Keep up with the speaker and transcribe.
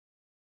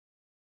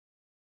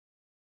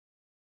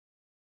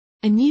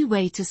a new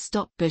way to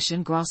stop bush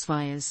and grass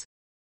fires.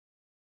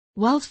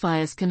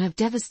 Wildfires can have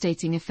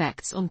devastating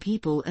effects on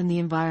people and the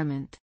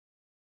environment.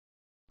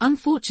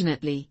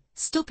 Unfortunately,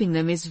 stopping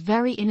them is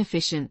very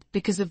inefficient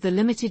because of the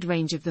limited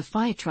range of the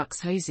fire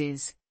truck's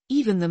hoses.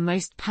 Even the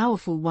most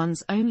powerful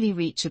ones only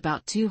reach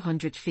about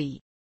 200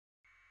 feet.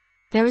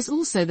 There is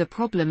also the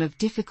problem of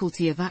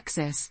difficulty of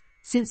access,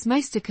 since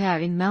most occur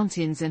in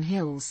mountains and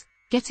hills.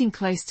 Getting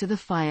close to the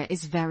fire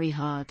is very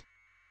hard.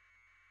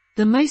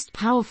 The most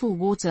powerful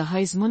water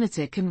hose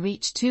monitor can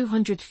reach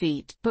 200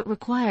 feet but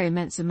require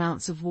immense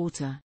amounts of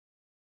water.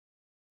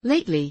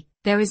 Lately,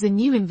 there is a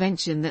new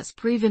invention that's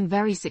proven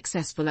very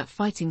successful at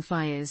fighting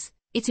fires.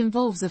 It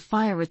involves a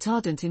fire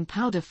retardant in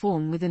powder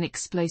form with an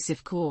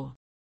explosive core.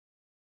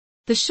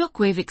 The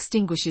shockwave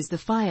extinguishes the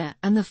fire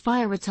and the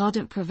fire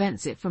retardant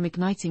prevents it from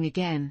igniting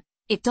again.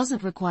 It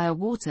doesn't require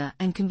water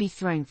and can be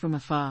thrown from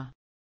afar.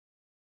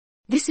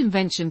 This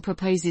invention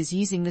proposes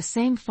using the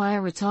same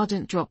fire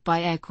retardant dropped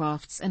by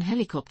aircrafts and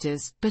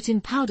helicopters but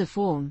in powder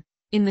form,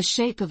 in the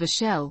shape of a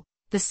shell,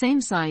 the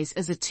same size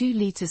as a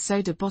 2-liter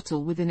soda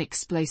bottle with an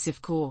explosive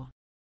core.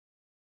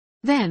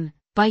 Then,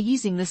 by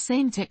using the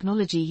same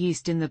technology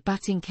used in the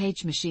batting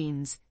cage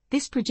machines,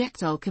 this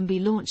projectile can be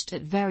launched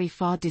at very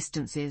far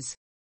distances.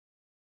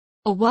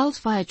 A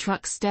wildfire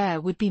truck stair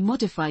would be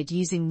modified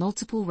using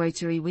multiple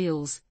rotary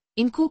wheels,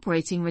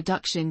 incorporating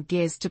reduction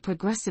gears to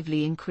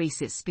progressively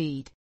increase its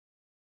speed.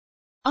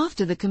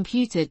 After the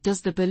computer does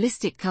the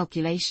ballistic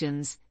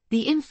calculations,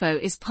 the info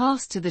is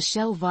passed to the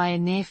shell via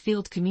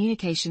near-field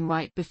communication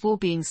right before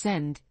being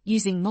sent,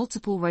 using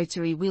multiple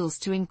rotary wheels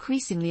to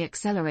increasingly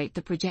accelerate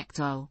the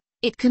projectile.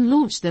 It can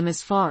launch them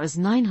as far as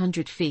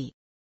 900 feet.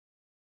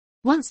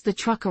 Once the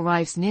truck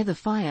arrives near the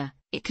fire,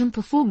 it can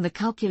perform the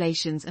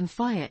calculations and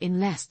fire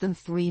in less than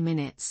 3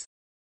 minutes.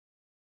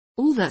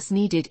 All that's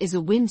needed is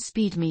a wind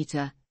speed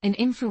meter, an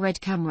infrared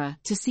camera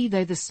to see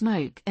through the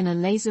smoke and a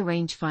laser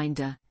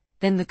rangefinder.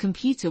 Then the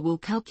computer will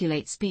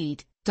calculate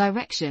speed,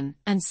 direction,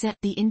 and set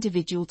the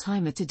individual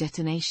timer to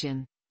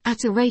detonation,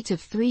 at a rate of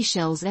 3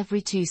 shells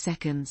every 2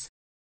 seconds.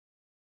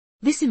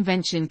 This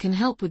invention can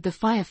help with the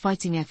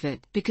firefighting effort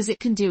because it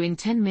can do in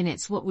 10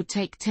 minutes what would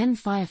take 10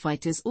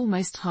 firefighters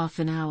almost half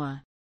an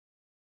hour.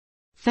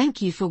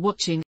 Thank you for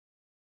watching.